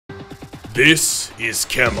This is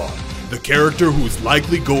Keman, the character who is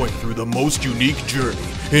likely going through the most unique journey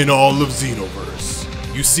in all of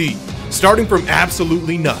Xenoverse. You see, starting from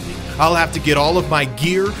absolutely nothing, I'll have to get all of my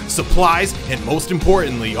gear, supplies, and most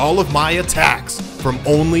importantly, all of my attacks from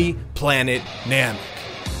only planet Namek.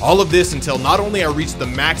 All of this until not only I reach the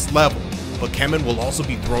max level, but Keman will also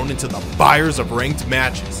be thrown into the fires of ranked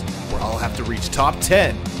matches, where I'll have to reach top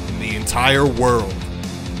 10 in the entire world.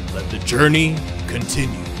 Let the journey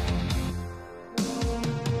continue.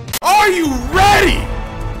 Are you ready?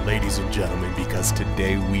 Ladies and gentlemen, because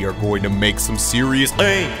today we are going to make some serious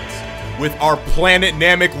gains with our Planet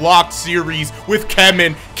Namek Locked series with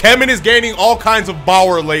Keman. Keman is gaining all kinds of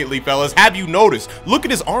power lately, fellas. Have you noticed? Look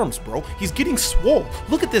at his arms, bro. He's getting swole.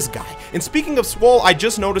 Look at this guy. And speaking of swole, I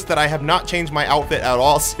just noticed that I have not changed my outfit at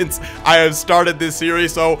all since I have started this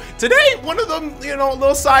series. So today, one of them,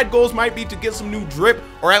 little side goals might be to get some new drip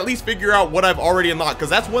or at least figure out what I've already unlocked,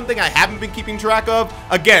 because that's one thing I haven't been keeping track of.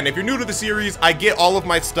 Again, if you're new to the series, I get all of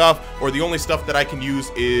my stuff, or the only stuff that I can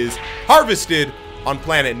use is harvested on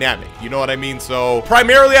Planet Namek, you know what I mean? So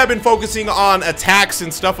primarily I've been focusing on attacks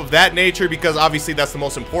and stuff of that nature, because obviously that's the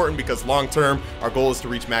most important, because long term our goal is to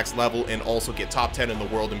reach max level and also get top 10 in the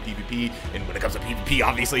world in PvP. And when it comes to PvP,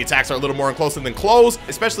 obviously attacks are a little more inclusive than close,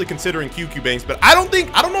 especially considering QQ bangs. But I don't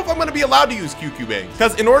know if I'm gonna be allowed to use QQ bangs,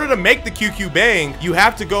 because in order to make the QQ bang, you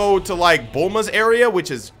have to go to like Bulma's area,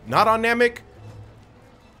 which is not on Namek,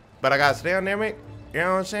 but I gotta stay on Namek, you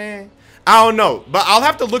know what I'm saying? I don't know, but I'll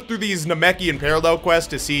have to look through these Namekian parallel quests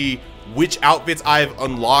to see which outfits I've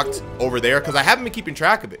unlocked over there, because I haven't been keeping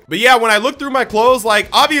track of it. But yeah, when I look through my clothes, like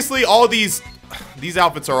obviously all these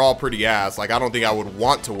outfits are all pretty ass. Like I don't think I would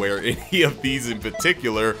want to wear any of these in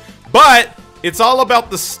particular, but it's all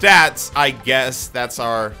about the stats, I guess. That's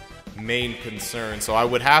our main concern. So I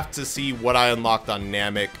would have to see what I unlocked on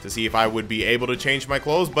Namek to see if I would be able to change my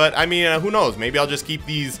clothes. But I mean, who knows? Maybe I'll just keep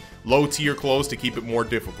these low tier clothes to keep it more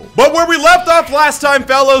difficult. But where we left off last time,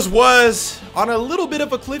 fellas, was on a little bit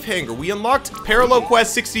of a cliffhanger. We unlocked Parallel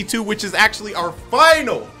Quest 62, which is actually our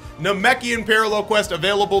final Namekian parallel quest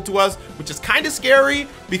available to us, which is kind of scary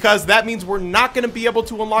because that means we're not going to be able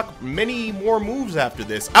to unlock many more moves after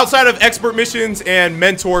this, outside of expert missions and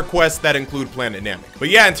mentor quests that include Planet Namek. But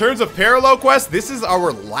yeah, in terms of parallel quests, this is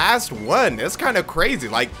our last one. That's kind of crazy.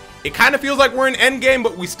 Like, it kind of feels like we're in endgame,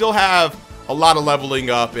 but we still have a lot of leveling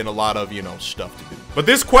up and a lot of, stuff to do. But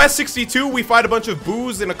this quest 62, we fight a bunch of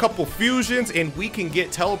boos and a couple fusions, and we can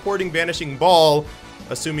get teleporting vanishing ball,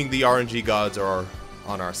 assuming the RNG gods are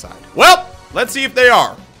on our side. Well, let's see if they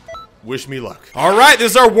are. Wish me luck. All right,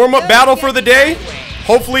 this is our warm-up battle for the day.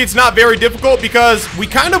 Hopefully it's not very difficult, because we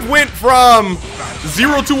kind of went from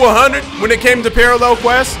 0 to 100 when it came to parallel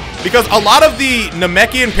quests, because a lot of the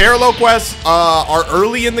Namekian parallel quests are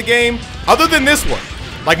early in the game, other than this one.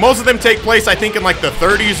 Like, most of them take place, I think, in like the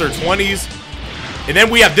 30s or 20s. And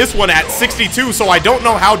then we have this one at 62, so I don't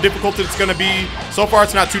know how difficult it's gonna be. So far,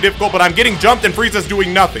 it's not too difficult, but I'm getting jumped and Frieza's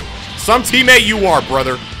doing nothing. Some teammate you are,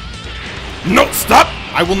 brother. No, stop!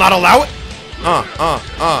 I will not allow it.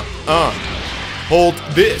 Hold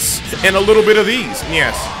this and a little bit of these.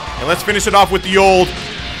 Yes. And let's finish it off with the old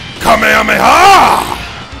Kamehameha!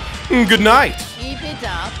 Good night. Keep it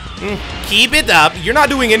up. Keep it up. You're not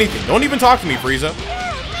doing anything. Don't even talk to me, Frieza.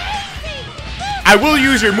 I will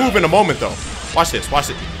use your move in a moment, though. Watch this. Watch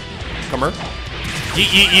it. Come here. Yeet,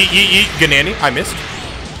 yeet, yeet, yeet, yeet. Ganani. I missed.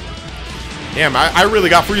 Damn, I really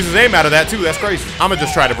got Frieza's aim out of that, too. That's crazy. I'm going to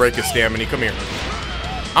just try to break his stamina. Come here.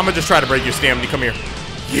 I'm going to just try to break your stamina. Come here.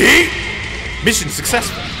 Yeet. Mission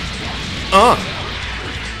successful.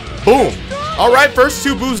 Boom. All right, first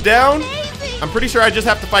two boos down. I'm pretty sure I just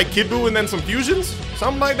have to fight Kid Buu and then some fusions.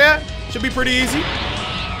 Something like that. Should be pretty easy.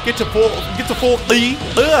 Get to full E.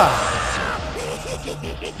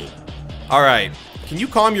 All right. Can you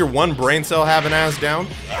calm your one brain cell having ass down?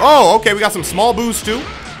 Oh, okay. We got some small boos too.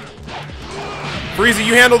 Frieza,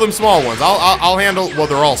 you handle them small ones. I'll handle. Well,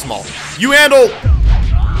 they're all small. You handle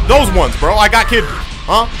those ones, bro. I got Kid Buu.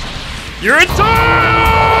 Huh? You're in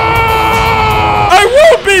I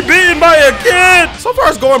won't be beaten by a kid. So far,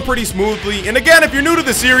 it's going pretty smoothly. And again, if you're new to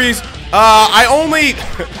the series,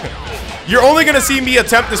 you're only gonna see me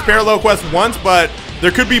attempt this parallel quest once, but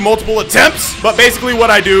there could be multiple attempts. But basically what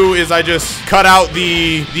I do is I just cut out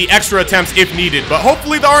the extra attempts if needed. But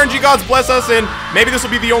hopefully the RNG gods bless us, and maybe this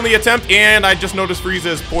will be the only attempt. And I just noticed Frieza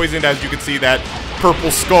is poisoned, as you can see that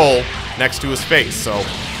purple skull next to his face. So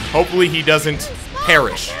hopefully he doesn't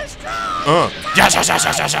perish.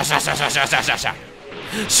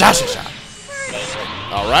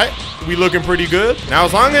 Alright, we looking pretty good. Now,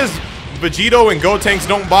 as long as Vegito and Gotenks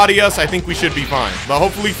don't body us, I think we should be fine. But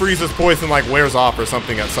hopefully Frieza's poison like wears off or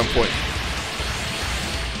something at some point.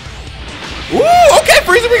 Ooh, okay,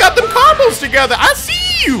 Frieza, we got them combos together. I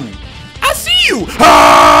see you. I see you.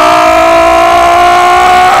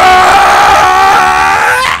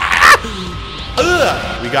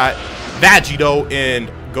 We got Vegito and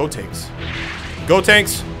Gotenks.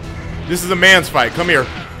 Gotenks, this is a man's fight. Come here.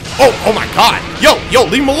 Oh my God. Yo,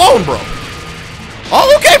 leave him alone, bro.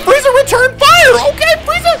 Oh, okay, Frieza, return fire. Okay,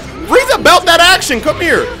 Frieza, belt that action. Come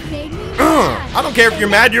here. I don't care if you're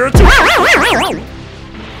mad, you're a two.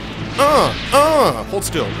 Hold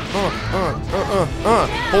still.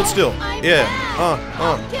 Hold still. Yeah.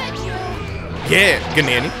 Yeah,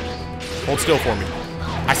 Ganani. Hold still for me.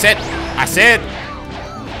 I said.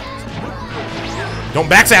 Don't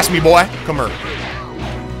backsass me, boy. Come here.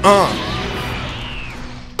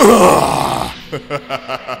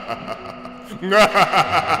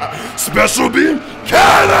 Special beam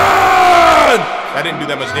cannon! That didn't do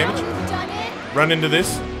that much damage. Run into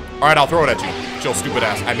this. All right, I'll throw it at you. Chill, stupid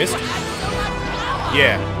ass. I missed.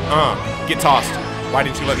 Yeah. Get tossed. Why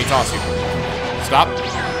didn't you let me toss you? Stop.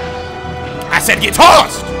 I said get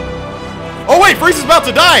tossed. Oh wait, Frieza's about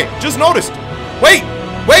to die. Just noticed. Wait.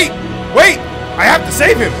 I have to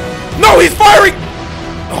save him. No, he's firing.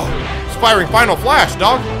 Oh, he's firing Final Flash,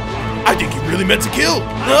 dog. I think he really meant to kill.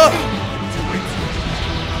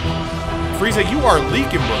 Frieza, you are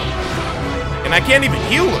leaking, bro. And I can't even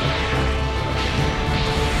heal him.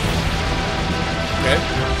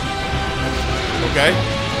 Okay.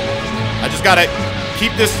 I just gotta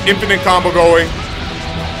keep this infinite combo going.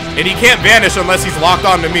 And he can't vanish unless he's locked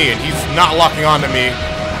onto me, and he's not locking onto me.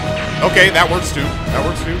 Okay, that works too.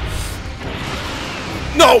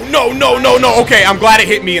 No. Okay, I'm glad it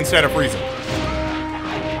hit me instead of Frieza.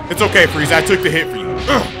 It's okay, Frieza. I took the hit for you.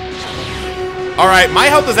 All right, my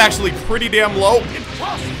health is actually pretty damn low.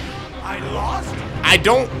 I lost. I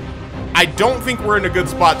don't think we're in a good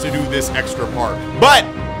spot to do this extra part, but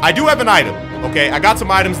I do have an item. Okay, I got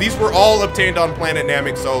some items. These were all obtained on Planet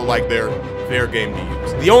Namek, so like they're fair game to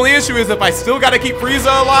use. The only issue is if I still got to keep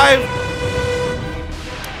Frieza alive,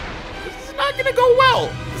 this is not gonna go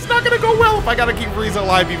well. It's not gonna go well if I gotta keep Frieza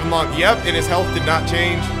alive even longer. Yep, and his health did not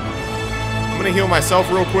change. I'm gonna heal myself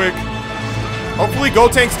real quick. Hopefully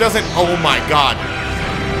Gotenks doesn't. Oh my God.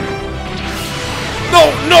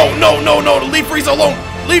 No. Leave Frieza alone.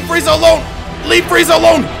 Leave Frieza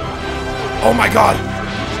alone. Oh my God.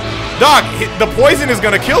 Dog, the poison is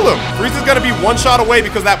gonna kill him. Frieza's gonna be one shot away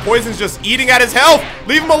because that poison's just eating at his health.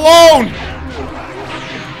 Leave him alone.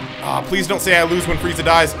 Please don't say I lose when Frieza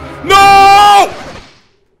dies. No!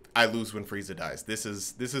 I lose when Frieza dies. This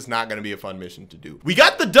is not gonna be a fun mission to do. We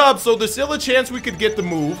got the dub, so there's still a chance we could get the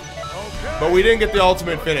move. But we didn't get the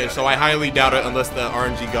ultimate finish, so I highly doubt it unless the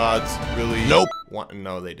RNG gods really want.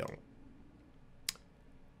 No, they don't.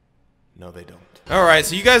 No, they don't. All right,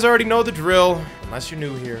 so you guys already know the drill. Unless you're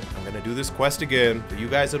new here, I'm gonna do this quest again. For you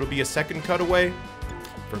guys, it'll be a second cutaway.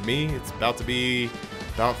 For me, it's about to be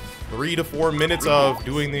about 3 to 4 minutes of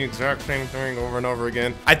doing the exact same thing over and over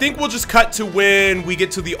again. I think we'll just cut to when we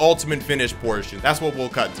get to the ultimate finish portion. That's what we'll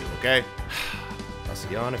cut to, okay? I'll see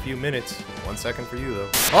y'all in a few minutes. 1 second for you, though.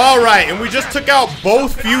 All right, and we just took out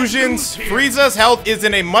both fusions. Frieza's health is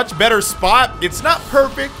in a much better spot. It's not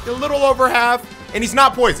perfect, a little over half, and he's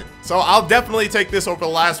not poisoned. So I'll definitely take this over the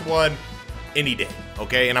last one any day,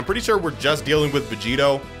 okay? And I'm pretty sure we're just dealing with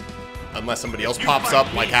Vegito, unless somebody else pops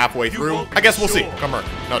up like halfway through. I guess we'll see. Come on.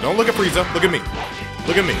 No, don't look at Frieza. Look at me.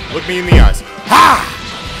 Look at me. Look me in the eyes. Ha!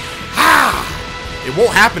 Ha! It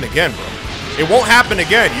won't happen again, bro. It won't happen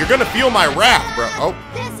again. You're gonna feel my wrath, bro. Oh.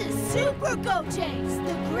 This is Super Gotenks,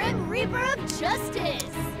 the Grim Reaper of Justice.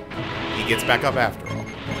 He gets back up after all.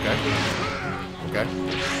 Okay.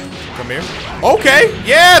 Come here. Okay.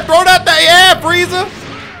 Yeah, throw that. Yeah, Frieza.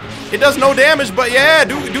 It does no damage, but yeah,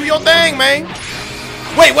 do your thing, man.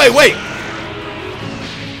 Wait.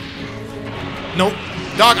 Nope.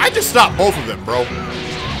 Dog, I just stopped both of them, bro.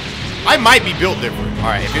 I might be built different. All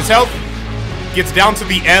right, if his health gets down to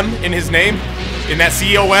the M in his name, in that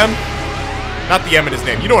C-O-M, not the M in his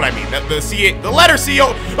name, you know what I mean, the letter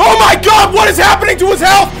C-O. Oh my God, what is happening to his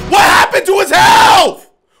health? What happened to his health?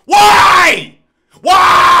 Why?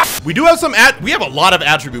 We do have we have a lot of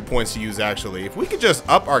attribute points to use, actually. If we could just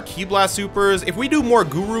up our Ki Blast supers, if we do more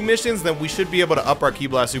Guru missions, then we should be able to up our Ki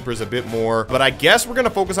Blast supers a bit more. But I guess we're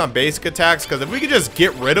gonna focus on basic attacks, because if we could just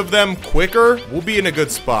get rid of them quicker, we'll be in a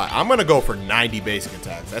good spot. I'm gonna go for 90 basic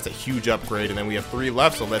attacks. That's a huge upgrade, and then we have 3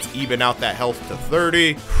 left, so let's even out that health to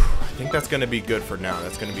 30. I think that's gonna be good for now.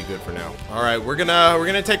 All right, we're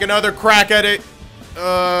gonna take another crack at it.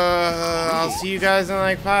 I'll see you guys in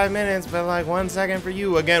like 5 minutes, but like 1 second for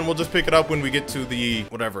you. Again, we'll just pick it up when we get to the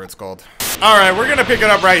whatever it's called. All right, we're gonna pick it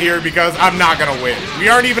up right here because I'm not gonna win. We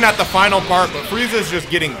aren't even at the final part, but Frieza's just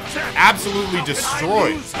getting absolutely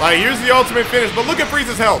destroyed. Like, here's the ultimate finish, but look at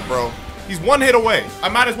Frieza's health, bro. He's 1 hit away. I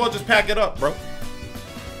might as well just pack it up, bro.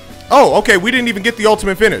 Oh, okay, we didn't even get the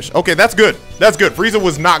ultimate finish. Okay, that's good. That's good. Frieza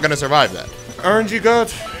was not gonna survive that. RNG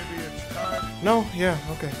God. No, yeah,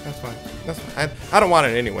 okay, that's fine. That's fine. I don't want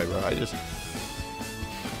it anyway, bro. I just...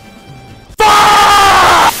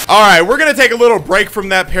 All right, we're gonna take a little break from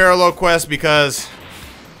that parallel quest because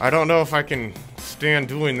I don't know if I can stand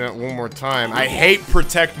doing that one more time. I hate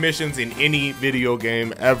protect missions in any video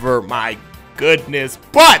game ever. My goodness.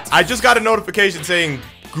 But I just got a notification saying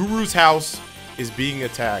Guru's house is being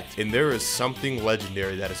attacked, and there is something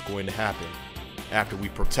legendary that is going to happen after we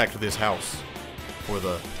protect this house for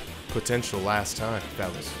the potential last time,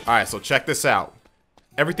 fellas. All right, so check this out.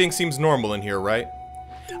 Everything seems normal in here, right?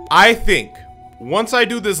 I think once I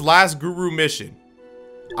do this last Guru mission,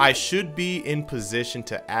 I should be in position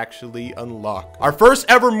to actually unlock our first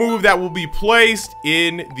ever move that will be placed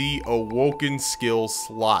in the Awoken skill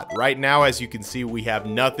slot. Right now, as you can see, we have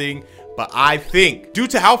nothing, but I think due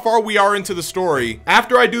to how far we are into the story,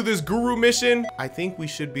 after I do this Guru mission, I think we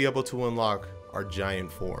should be able to unlock our giant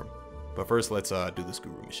form. But first, let's do this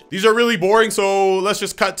Guru mission. These are really boring, so let's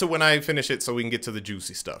just cut to when I finish it so we can get to the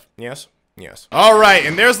juicy stuff. Yes? Yes. All right,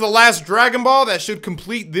 and there's the last Dragon Ball that should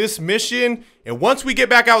complete this mission. And once we get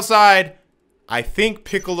back outside, I think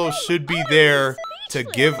Piccolo should be there to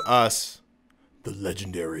give us the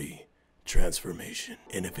legendary transformation.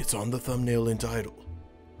 And if it's on the thumbnail and title,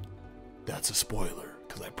 that's a spoiler,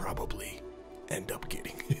 because I probably end up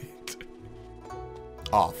getting it.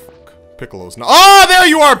 Oh, fuck. Piccolo's not. Oh, there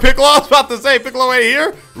you are, Piccolo. I was about to say, Piccolo ain't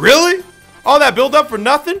here? Really? All that build up for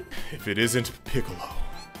nothing? If it isn't Piccolo,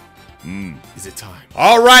 is it time?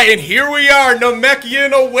 All right, and here we are,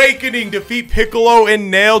 Namekian Awakening. Defeat Piccolo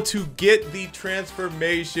and Nail to get the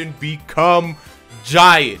transformation, become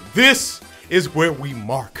giant. This is where we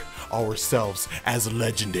mark ourselves as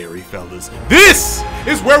legendary, fellas. This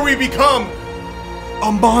is where we become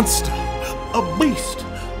a monster, a beast,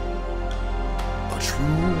 a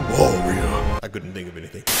true warrior. I couldn't think of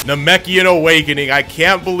anything. Namekian Awakening. I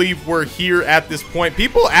can't believe we're here at this point.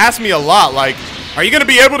 People ask me a lot, like, are you gonna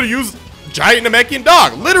be able to use giant Namekian?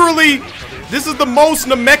 Dog, literally, this is the most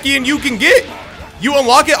Namekian you can get. You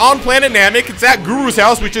unlock it on planet Namek. It's at Guru's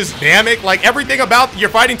house, which is Namek. Like, everything about you're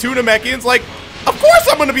fighting 2 Namekians. Like, of course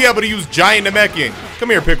I'm gonna be able to use giant Namekian. Come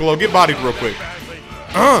here, Piccolo, get bodied real quick.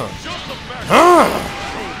 Oh,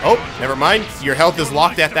 never mind. Your health is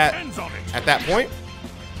locked at that point.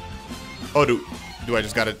 Oh, do I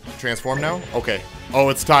just gotta transform now? Okay. Oh,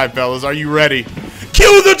 it's time, fellas. Are you ready?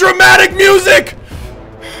 Cue the dramatic music!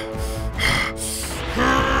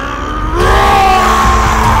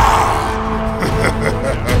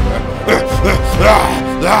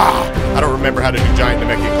 I don't remember how to do giant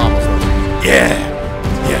Namekian combos. Yeah.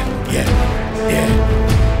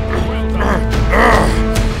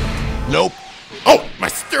 Nope. Oh, my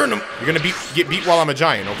sternum. You're gonna get beat while I'm a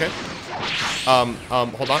giant, okay?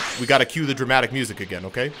 Hold on. We gotta cue the dramatic music again,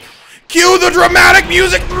 okay? Cue the dramatic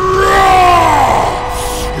music! What's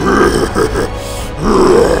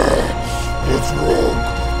wrong?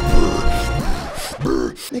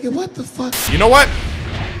 Nigga, what the fuck? You know what?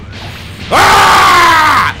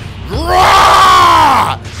 Ah!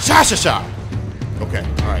 Sha-sha-sha. Okay,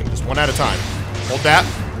 alright, just one at a time. Hold that.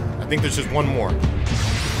 I think there's just one more.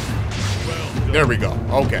 There we go.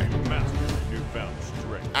 Okay.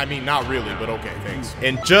 I mean, not really, but okay, thanks.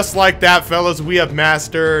 And just like that, fellas, we have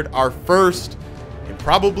mastered our first and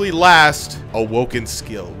probably last Awoken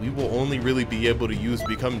skill. We will only really be able to use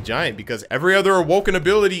Become Giant because every other Awoken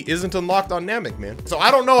ability isn't unlocked on Namek, man. So I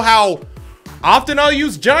don't know how often I'll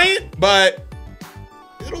use Giant, but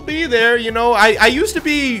it'll be there, you know. I used to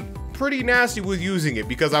be pretty nasty with using it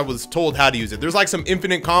because I was told how to use it. There's like some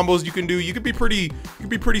infinite combos you can do. You could be pretty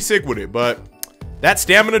sick with it, but that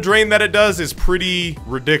stamina drain that it does is pretty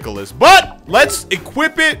ridiculous. But let's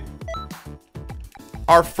equip it.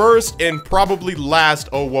 Our first and probably last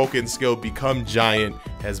Awoken skill, Become Giant,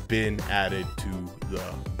 has been added to the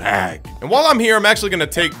bag. And while I'm here, I'm actually gonna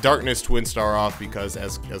take Darkness Twin Star off because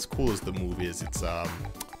as cool as the move is, it's not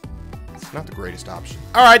the greatest option.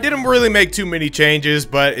 All right, I didn't really make too many changes,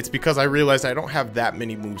 but it's because I realized I don't have that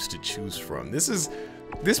many moves to choose from.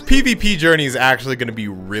 This PvP journey is actually going to be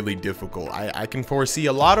really difficult. I can foresee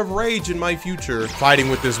a lot of rage in my future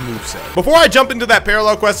fighting with this moveset. Before I jump into that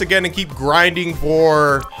parallel quest again and keep grinding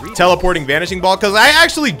for teleporting Vanishing Ball, because I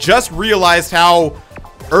actually just realized how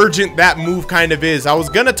urgent that move kind of is. I was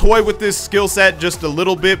gonna toy with this skill set just a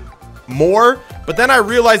little bit more, but then I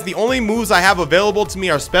realized the only moves I have available to me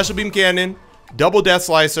are Special Beam Cannon, Double Death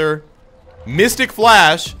Slicer, Mystic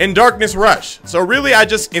Flash, and Darkness Rush. So really, I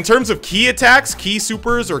just, in terms of key attacks, key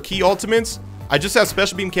supers, or key ultimates, I just have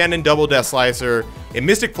Special Beam Cannon, Double Death Slicer, and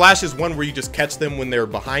Mystic Flash is one where you just catch them when they're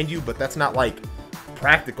behind you, but that's not like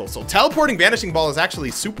practical. So teleporting Vanishing Ball is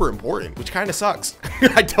actually super important, which kind of sucks.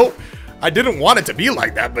 I didn't want it to be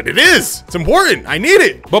like that, but it is. It's important. I need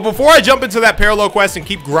it. But before I jump into that parallel quest and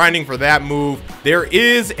keep grinding for that move, there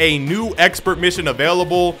is a new expert mission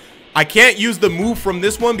available. I can't use the move from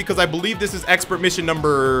this one because I believe this is expert mission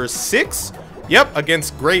number 6. Yep,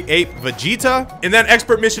 against Great Ape Vegeta. And then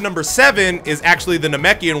expert mission number 7 is actually the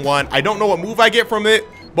Namekian one. I don't know what move I get from it,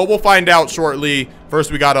 but we'll find out shortly.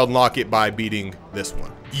 First, we gotta unlock it by beating this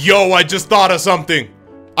one. Yo, I just thought of something.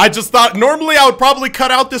 I just thought, normally I would probably cut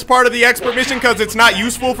out this part of the expert mission because it's not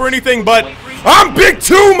useful for anything, but I'm big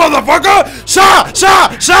too, motherfucker! Sha!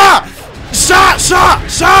 Sha! Sha! Sha! Sha!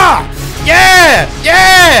 Sha! Yeah!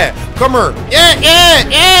 Yeah! Come here. Yeah! Yeah!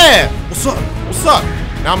 Yeah! What's up? What's up?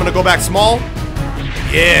 Now I'm gonna go back small.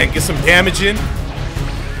 Yeah, get some damage in.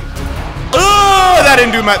 Oh, that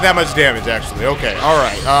didn't do that much damage, actually. Okay, all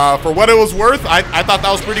right. For what it was worth, I thought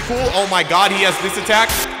that was pretty cool. Oh my God, he has this attack.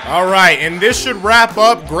 All right, and this should wrap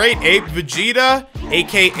up Great Ape Vegeta,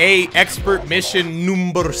 aka Expert Mission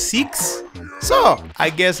number 6. So, I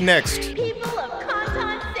guess next. People of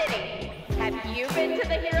Canton City, have you been to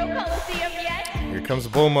the Hero Coliseum yet? Here comes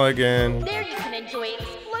Bulma again. There you can enjoy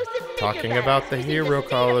explosive ninja Talking about the battles Hero using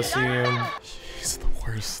the city of Coliseum. Dharma. She's the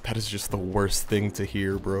worst. That is just the worst thing to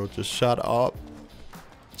hear, bro. Just shut up.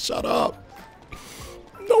 Shut up.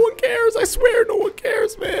 No one cares. I swear no one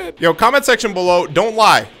cares, man. Yo, comment section below. Don't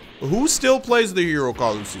lie. Who still plays the Hero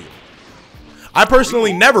Coliseum? I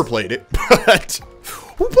personally never played it, but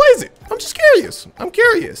who plays it? I'm just curious. I'm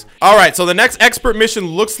curious. All right, so the next expert mission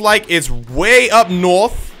looks like it's way up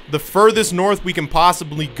north. The furthest north we can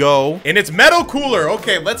possibly go. And it's Metal Cooler.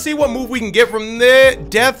 Okay, let's see what move we can get from the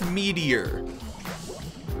Death Meteor.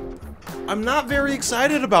 I'm not very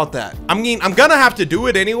excited about that. I mean, I'm gonna have to do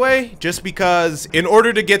it anyway, just because in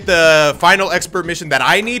order to get the final expert mission that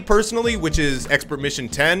I need personally, which is expert mission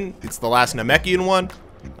 10, it's the last Namekian one,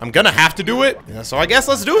 I'm gonna have to do it. Yeah, so I guess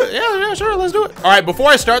let's do it. Yeah, sure, let's do it. All right, before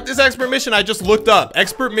I start this expert mission, I just looked up.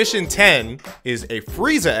 Expert mission 10 is a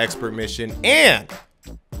Frieza expert mission, and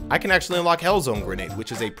I can actually unlock Hell Zone Grenade,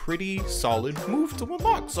 which is a pretty solid move to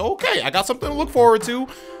unlock. So, okay, I got something to look forward to.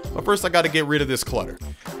 But first, I got to get rid of this clutter.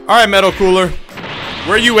 All right, Metal Cooler,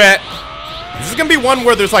 where you at? Is this going to be one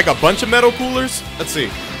where there's like a bunch of Metal Coolers? Let's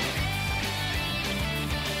see.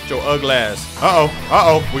 Joe ugly ass.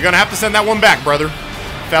 Uh-oh. We're going to have to send that one back, brother.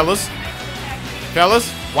 Fellas,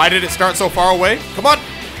 why did it start so far away? Come on.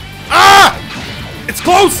 Ah! It's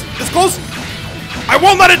close. It's close. I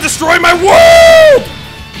won't let it destroy my world!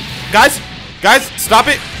 Guys, stop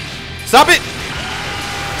it. Stop it.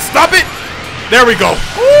 Stop it. There we go.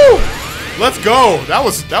 Woo! Let's go. That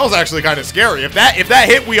was actually kind of scary. If that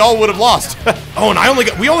hit, we all would have lost. Oh, and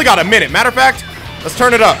we only got a minute. Matter of fact, let's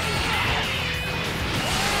turn it up.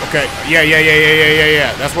 Okay.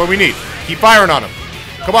 Yeah. That's what we need. Keep firing on him.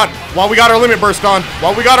 Come on. While we got our limit burst on.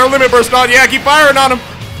 Yeah, keep firing on him.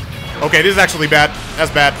 Okay, this is actually bad.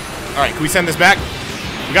 That's bad. All right, can we send this back?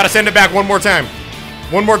 We gotta send it back one more time.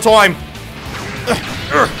 One more time.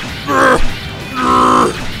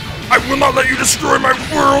 I will not let you destroy my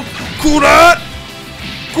world. Cool that.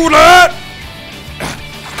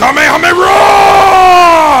 Kamehameha!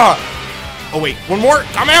 Oh wait, one more.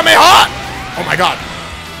 Kamehameha! Oh my God.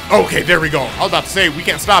 Okay, there we go. I was about to say, we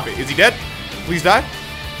can't stop it. Is he dead? Please die.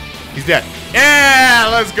 He's dead. Yeah,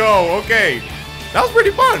 let's go. Okay. That was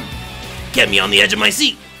pretty fun. Get me on the edge of my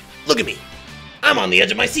seat. Look at me. I'm on the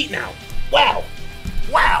edge of my seat now. Wow.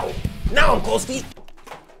 Now I'm close feet.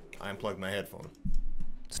 I unplugged my headphone.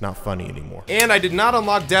 It's not funny anymore. And I did not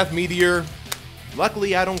unlock Death Meteor.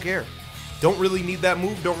 Luckily, I don't care. Don't really need that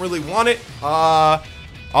move. Don't really want it. The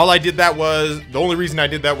only reason I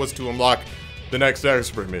did that was to unlock the next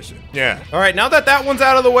expert mission. Yeah. All right, now that one's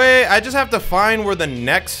out of the way, I just have to find where the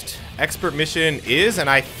next expert mission is, and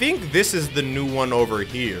I think this is the new one over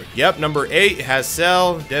here. Yep, number 8 has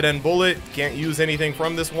Cell, Dead End Bullet. Can't use anything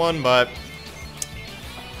from this one, but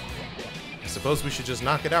I suppose we should just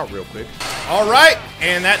knock it out real quick. All right,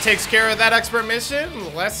 and that takes care of that expert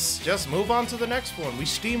mission. Let's just move on to the next one. We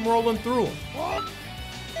steamrolling through them. Oh,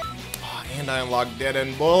 and I unlocked Dead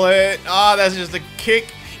End Bullet. That's just a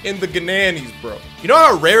kick in the Gananis, bro. You know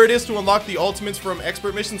how rare it is to unlock the ultimates from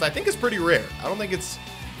expert missions? I think it's pretty rare. I don't think it's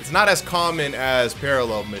It's not as common as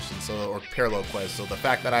parallel missions, or parallel quests. So the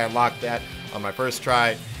fact that I unlocked that on my first try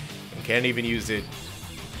and can't even use it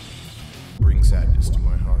brings sadness to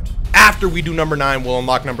my heart. After we do number 9, we'll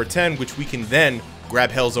unlock number 10, which we can then grab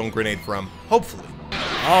Hellzone Grenade from, hopefully.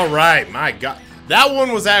 All right, my God. That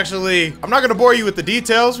one was actually, I'm not gonna bore you with the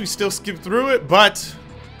details, we still skipped through it, but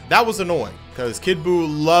that was annoying because Kid Buu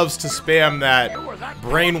loves to spam that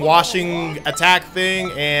brainwashing attack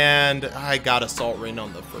thing, and I got Assault Rain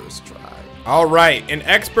on the first try. All right, in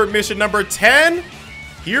expert mission number 10,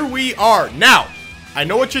 here we are. Now, I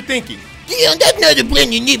know what you're thinking. Deion, that's not a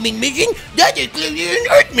blending evening mission. That is clearly an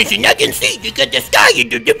Earth mission. I can see because the sky is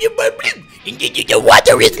blue and the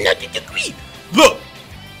water is not a green. Look,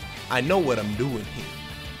 I know what I'm doing here.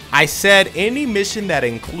 I said any mission that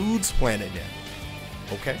includes Planet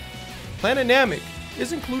Namek. Okay? Planet Namek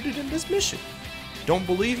is included in this mission. Don't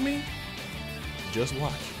believe me? Just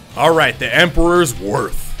watch. All right, the Emperor's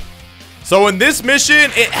Worth. So in this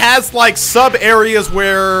mission, it has like sub areas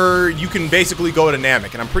where you can basically go to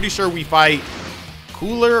Namek, and I'm pretty sure we fight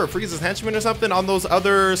Cooler or Frieza's henchman or something on those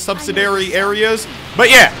other subsidiary areas.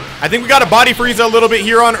 But yeah, I think we got to body Frieza a little bit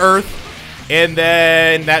here on Earth, and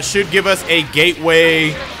then that should give us a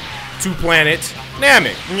gateway to Planet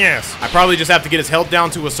Namek. Yes, I probably just have to get his health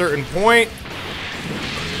down to a certain point.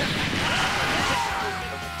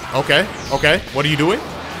 Okay, okay, what are you doing?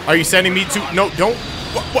 Are you sending me to, no, don't.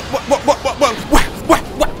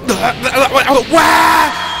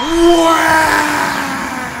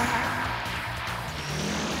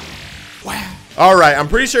 All right, I'm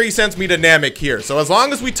pretty sure he sends me to Namek here. So as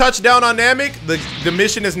long as we touch down on Namek, the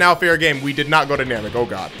mission is now fair game. We did not go to Namek. Oh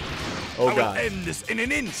God. Oh God. I will end this in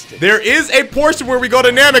an instant. There is a portion where we go to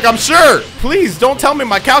Namek, I'm sure. Please don't tell me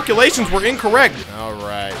my calculations were incorrect. All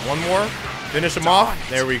right, one more. Finish him off.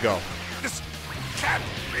 There we go. This can't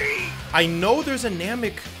be. I know there's a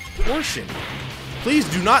Namek portion. Please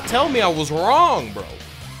do not tell me I was wrong, bro.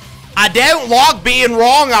 I don't like being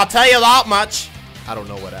wrong, I'll tell you that much. I don't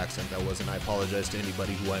know what accent that was, and I apologize to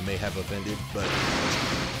anybody who I may have offended, but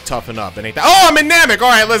toughen up. It ain't that. Oh, I'm in Namek. All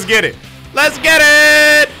right, let's get it. Let's get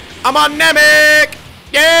it. I'm on Namek.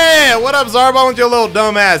 Yeah, what up, Zarbone, you little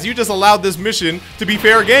dumbass? You just allowed this mission to be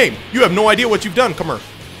fair game. You have no idea what you've done. Come here.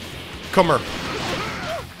 Come here.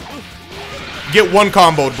 Get one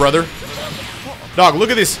comboed, brother. Dog, look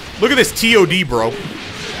at this. Look at this TOD, bro.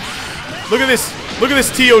 Look at this. Look at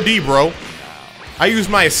this TOD, bro. I use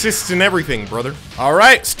my assists and everything, brother. All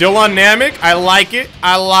right, still on Namek. I like it.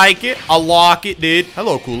 I like it. I lock it, dude.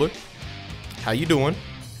 Hello, Cooler. How you doing?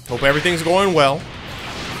 Hope everything's going well.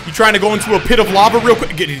 You trying to go into a pit of lava real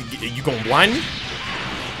quick? You gonna blind me?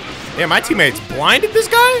 Yeah, my teammates blinded this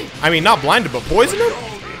guy? I mean, not blinded, but poisoned him?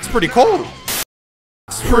 It's pretty cold.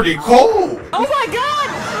 It's pretty cold. Oh my God!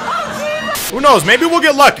 Oh Jesus! Who knows? Maybe we'll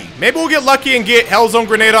get lucky. Maybe we'll get lucky and get Hellzone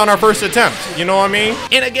Grenade on our first attempt. You know what I mean?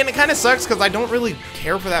 And again, it kind of sucks because I don't really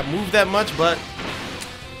care for that move that much, but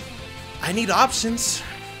I need options.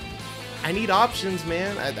 I need options,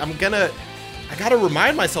 man. I gotta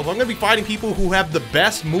remind myself, I'm gonna be fighting people who have the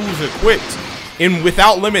best moves equipped and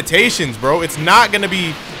without limitations, bro. It's not gonna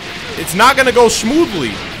go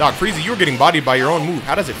smoothly. Doc, Frieza, you were getting bodied by your own move.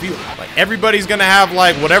 How does it feel? Like, everybody's gonna have,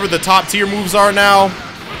 like, whatever the top tier moves are now.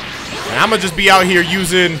 And I'm gonna just be out here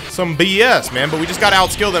using some BS, man. But we just gotta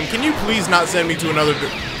outskill them. Can you please not send me to another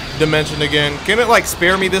dimension again? Can it, like,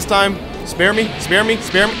 spare me this time? Spare me? Spare me?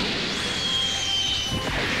 Spare me?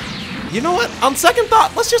 You know what? On second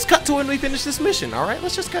thought, let's just cut to when we finish this mission, all right?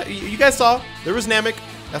 Let's just cut. You guys saw, there was Namek.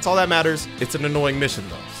 That's all that matters. It's an annoying mission,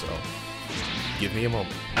 though, so give me a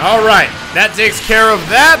moment. All right, that takes care of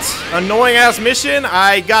that annoying-ass mission.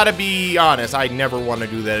 I gotta be honest, I never want to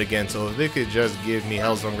do that again, so if they could just give me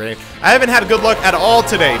Hellzone Grenade. I haven't had good luck at all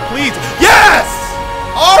today. Please. Yes!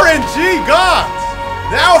 RNG gods,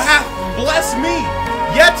 thou hast blessed me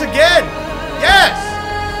yet again. Yes!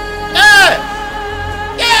 Yes!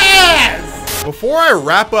 Yes! Before I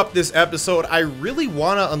wrap up this episode, I really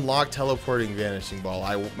want to unlock Teleporting Vanishing Ball.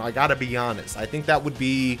 I gotta be honest. I think that would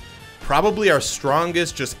be probably our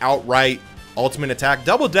strongest, just outright ultimate attack.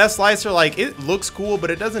 Double Death Slicer, like, it looks cool,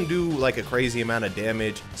 but it doesn't do like a crazy amount of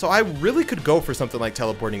damage. So I really could go for something like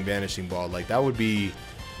Teleporting Vanishing Ball. Like, that would be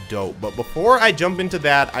dope. But before I jump into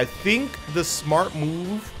that, I think the smart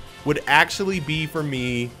move would actually be for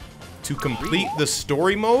me to complete the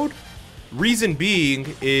story mode. Reason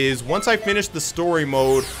being is once I finish the story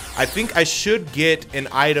mode, I think I should get an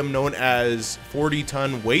item known as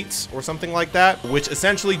 40-ton weights or something like that, which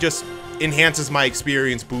essentially just enhances my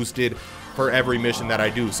experience boosted for every mission that I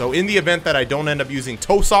do. So in the event that I don't end up using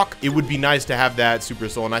Tosok, it would be nice to have that Super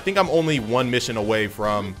Soul. And I think I'm only one mission away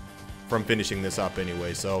from from finishing this up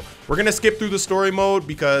anyway. So we're gonna skip through the story mode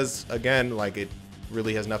because, again, like, it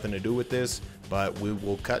really has nothing to do with this, but we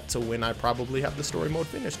will cut to when I probably have the story mode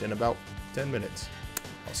finished in about 10 minutes.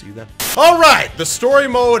 I'll see you then. All right, the story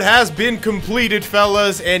mode has been completed,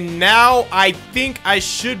 fellas, and now I think I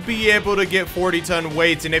should be able to get 40-ton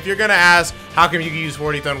weights. And if you're gonna ask, how come you can use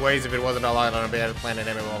 40-ton weights if it wasn't allowed on a Planet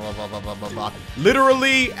Namek, blah, blah, blah, blah, blah, blah, blah.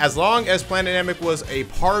 Literally, as long as Planet Namek was a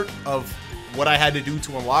part of what I had to do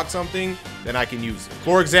to unlock something, then I can use it.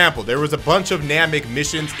 For example, there was a bunch of Namek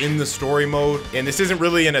missions in the story mode, and this isn't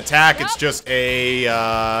really an attack, it's just a,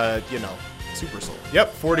 you know, super soul.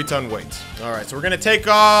 Yep, 40-ton weights. All right, so we're gonna take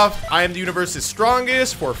off I am the universe's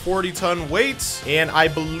strongest for 40-ton weights, and I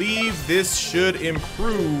believe this should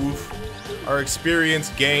improve our experience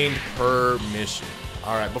gained per mission.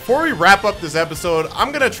 All right, before we wrap up this episode,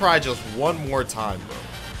 I'm gonna try just one more time, bro.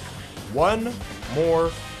 One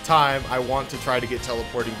more time. I want to try to get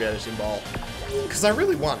teleporting vanishing ball because I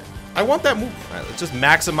really want it. I want that move. All right, let's just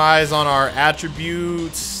maximize on our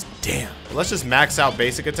attributes. Damn, let's just max out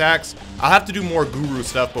basic attacks. I'll have to do more guru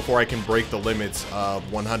stuff before I can break the limits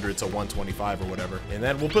of 100 to 125 or whatever. And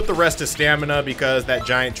then we'll put the rest to stamina because that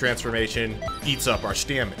giant transformation eats up our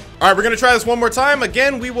stamina. All right, we're gonna try this one more time.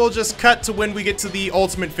 Again, we will just cut to when we get to the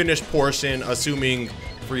ultimate finish portion, assuming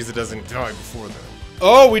Frieza doesn't die before then.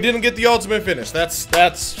 Oh, we didn't get the ultimate finish.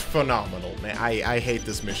 That's phenomenal, man. I hate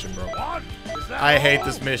this mission, bro. I hate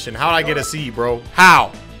this mission. How'd I get a C, bro?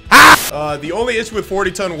 How? The only issue with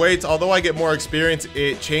 40-ton weights, although I get more experience,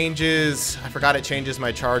 it changes, I forgot it changes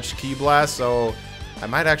my charged ki blast, so I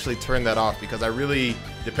might actually turn that off because I really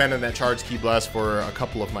depend on that charged ki blast for a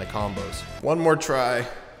couple of my combos. One more try.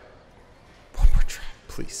 One more try,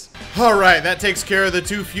 please. All right, that takes care of the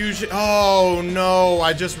 2 fusion. Oh no,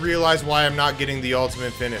 I just realized why I'm not getting the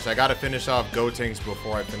ultimate finish. I gotta finish off Gotenks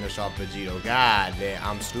before I finish off Vegito. God damn,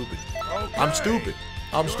 I'm stupid. Okay. I'm stupid.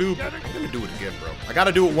 I'm stupid. I'm gonna do it again, bro. I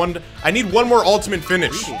gotta do it I need one more ultimate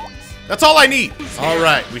finish. That's all I need. All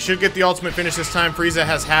right, we should get the ultimate finish this time. Frieza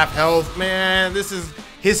has half health. Man,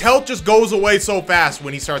 his health just goes away so fast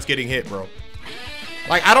when he starts getting hit, bro.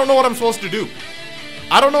 Like, I don't know what I'm supposed to do.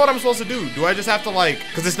 I don't know what I'm supposed to do. Do I just have to, like,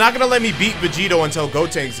 because it's not gonna let me beat Vegito until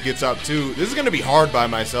Gotenks gets up too. This is gonna be hard by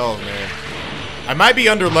myself, man. I might be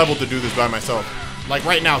under leveled to do this by myself. Like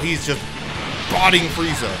right now, he's just botting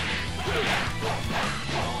Frieza.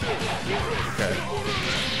 Okay.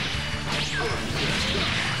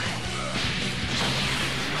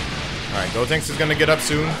 All right, Gotenks is gonna get up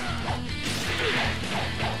soon.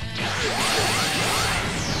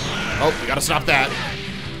 Oh, we gotta stop that.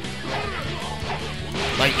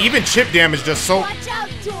 Like, even chip damage just so...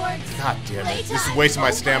 God damn it. This is wasting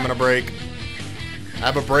my stamina break. I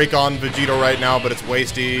have a break on Vegito right now, but it's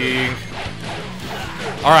wasting.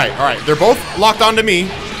 Alright, alright. They're both locked onto me.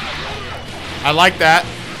 I like that.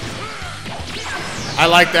 I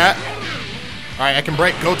like that. Alright, I can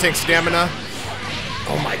break Gotenks' stamina.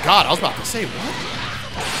 Oh my god, I was about to say, what?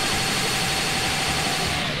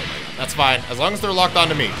 That's fine. As long as they're locked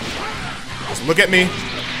onto me. Just look at me.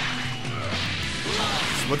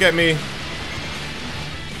 Look at me.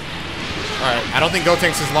 Alright, I don't think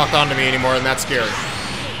Gotenks is locked onto me anymore, and that's scary.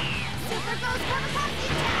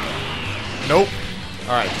 Nope.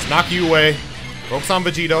 Alright, just knock you away. Focus on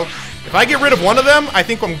Vegito. If I get rid of one of them, I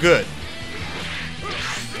think I'm good.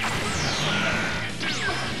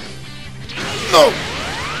 No!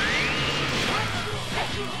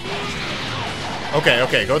 Okay,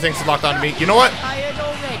 okay, Gotenks is locked onto me. You know what?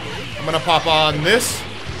 I'm gonna pop on this.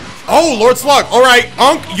 Oh, Lord Slug. All right,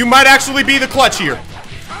 Unk, you might actually be the clutch here.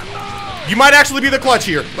 You might actually be the clutch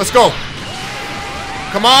here. Let's go.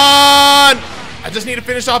 Come on. I just need to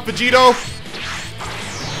finish off Vegito.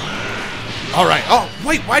 All right. Oh,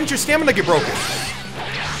 wait, why didn't your stamina get broken?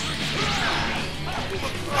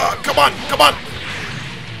 Come on, come on.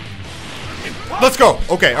 Let's go.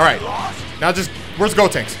 Okay, all right. Now just, where's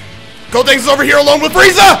Gotenks? Gotenks is over here alone with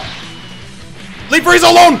Frieza. Leave Frieza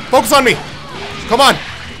alone. Focus on me. Come on.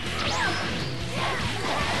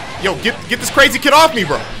 Yo, get this crazy kid off me,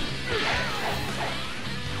 bro.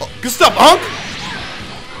 Oh, good stuff, Unk.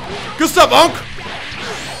 Good stuff, Unk.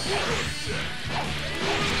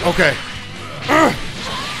 Okay.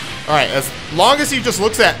 All right, as long as he just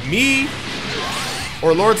looks at me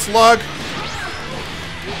or Lord Slug,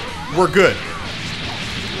 we're good.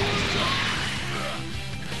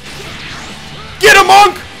 Get him,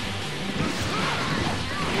 Unk.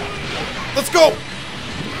 Let's go.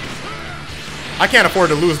 I can't afford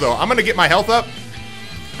to lose, though. I'm gonna get my health up.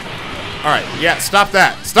 All right, yeah, stop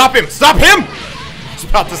that. Stop him. Stop him. I was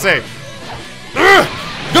about to say.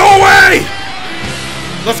 Go away.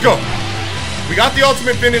 Let's go. We got the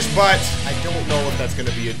ultimate finish, but I don't know if that's gonna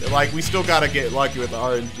be it. Like, we still gotta get lucky with the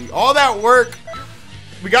RNG. All that work.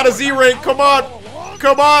 We got a Z rank. Come on.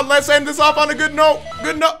 Come on. Let's end this off on a good note.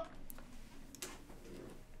 Good note.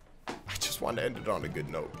 I just want to end it on a good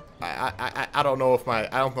note. I don't know if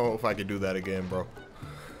I could do that again, bro.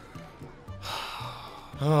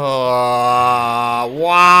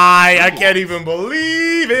 Why? I can't even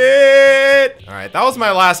believe it. All right, that was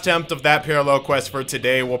my last attempt of that parallel quest for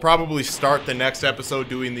today. We'll probably start the next episode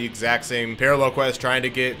doing the exact same parallel quest, trying to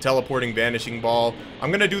get teleporting vanishing ball.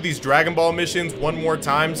 I'm gonna do these Dragon Ball missions one more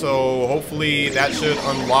time, so hopefully that should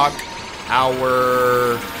unlock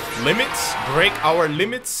our limits, break our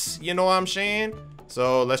limits, you know what I'm saying?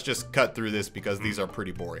 So let's just cut through this because these are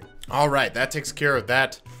pretty boring. All right, that takes care of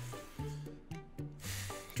that.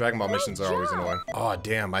 Dragon Ball missions are always annoying. Oh,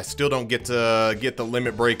 damn. I still don't get to get the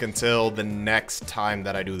limit break until the next time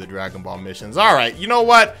that I do the Dragon Ball missions. All right. You know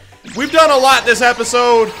what? We've done a lot this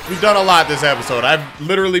episode. I've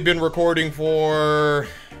literally been recording for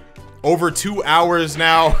over 2 hours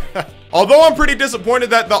now. Although I'm pretty disappointed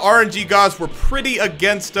that the RNG gods were pretty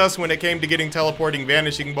against us when it came to getting teleporting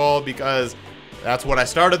vanishing ball, because that's what I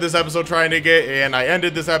started this episode trying to get and I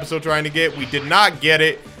ended this episode trying to get. We did not get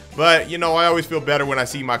it. But, you know, I always feel better when I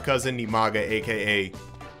see my cousin Nimaga, aka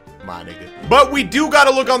my nigga. But we do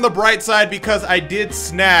gotta look on the bright side, because I did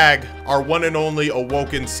snag our one and only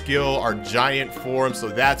awoken skill, our giant form, so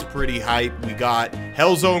that's pretty hype. We got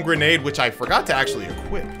Hellzone Grenade, which I forgot to actually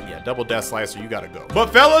equip. Yeah, double death slicer, you gotta go. But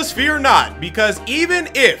fellas, fear not, because even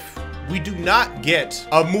if we do not get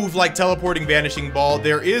a move like teleporting vanishing ball,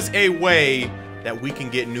 there is a way that we can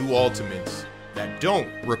get new ultimates that don't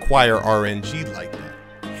require RNG like that.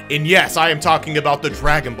 And yes, I am talking about the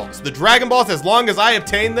Dragon Balls. The Dragon Balls, as long as I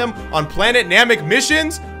obtain them on Planet Namek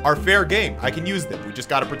missions, are fair game. I can use them. We just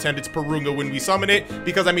gotta pretend it's Purunga when we summon it,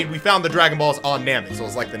 because, I mean, we found the Dragon Balls on Namek, so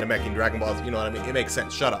it's like the Namekian Dragon Balls, you know what I mean? It makes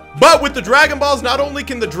sense, shut up. But with the Dragon Balls, not only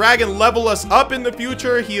can the dragon level us up in the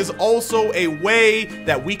future, he is also a way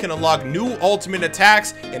that we can unlock new ultimate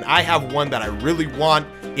attacks, and I have one that I really want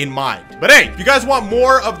in mind. But hey, if you guys want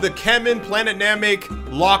more of the Keman Planet Namek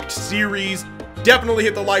Locked series, definitely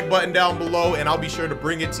hit the like button down below and I'll be sure to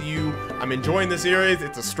bring it to you. I'm enjoying the series.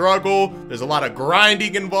 It's a struggle. There's a lot of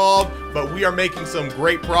grinding involved, but we are making some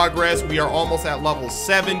great progress. We are almost at level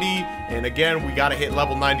 70. And again, we got to hit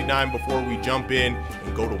level 99 before we jump in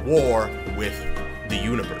and go to war with the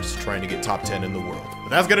universe, trying to get top 10 in the world. But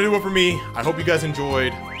that's going to do it for me. I hope you guys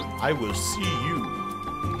enjoyed. I will see you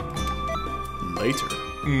later.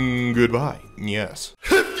 Goodbye. Yes.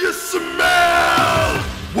 If you smell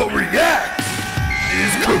what reacts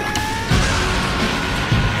is cooking.